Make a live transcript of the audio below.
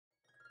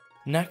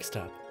Next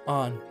up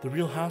on The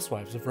Real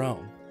Housewives of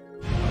Rome.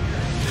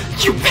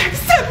 You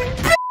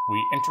backstabbing!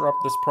 We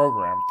interrupt this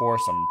program for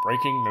some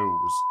breaking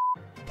news.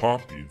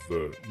 Pompey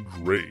the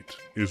Great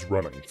is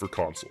running for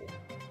consul.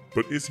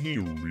 But is he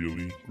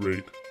really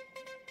great?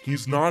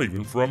 He's not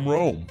even from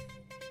Rome.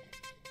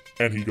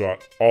 And he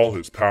got all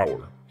his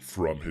power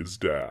from his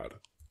dad.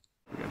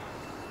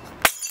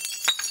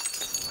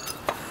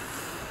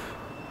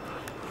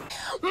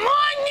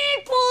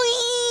 Money,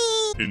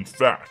 please! In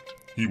fact,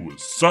 he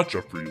was such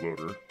a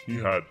freeloader, he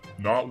had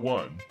not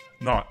one,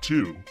 not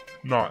two,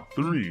 not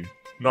three,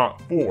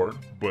 not four,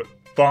 but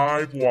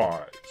 5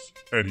 wives,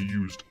 and he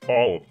used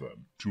all of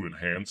them to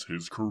enhance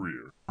his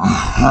career.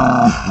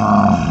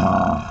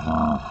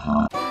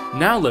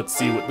 Now let's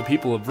see what the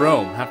people of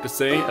Rome have to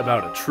say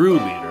about a true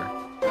leader.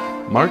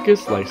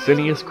 Marcus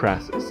Licinius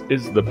Crassus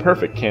is the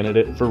perfect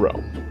candidate for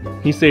Rome.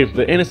 He saved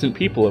the innocent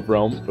people of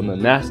Rome from the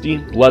nasty,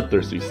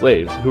 bloodthirsty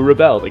slaves who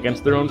rebelled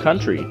against their own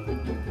country.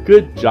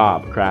 Good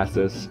job,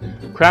 Crassus.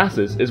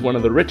 Crassus is one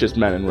of the richest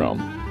men in Rome.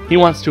 He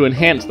wants to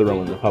enhance the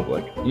Roman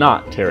Republic,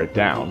 not tear it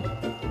down.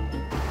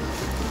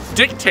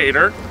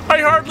 Dictator? I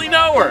hardly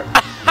know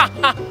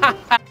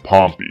her!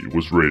 Pompey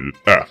was rated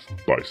F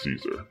by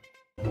Caesar.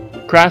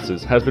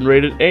 Crassus has been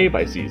rated A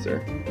by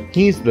Caesar.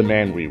 He's the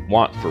man we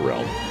want for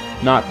Rome,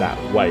 not that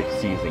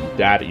wife-seizing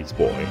daddy's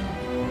boy.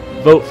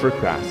 Vote for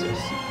Crassus.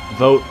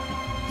 Vote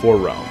for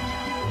Rome.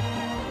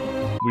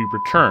 We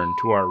return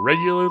to our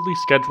regularly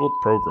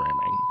scheduled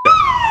programming.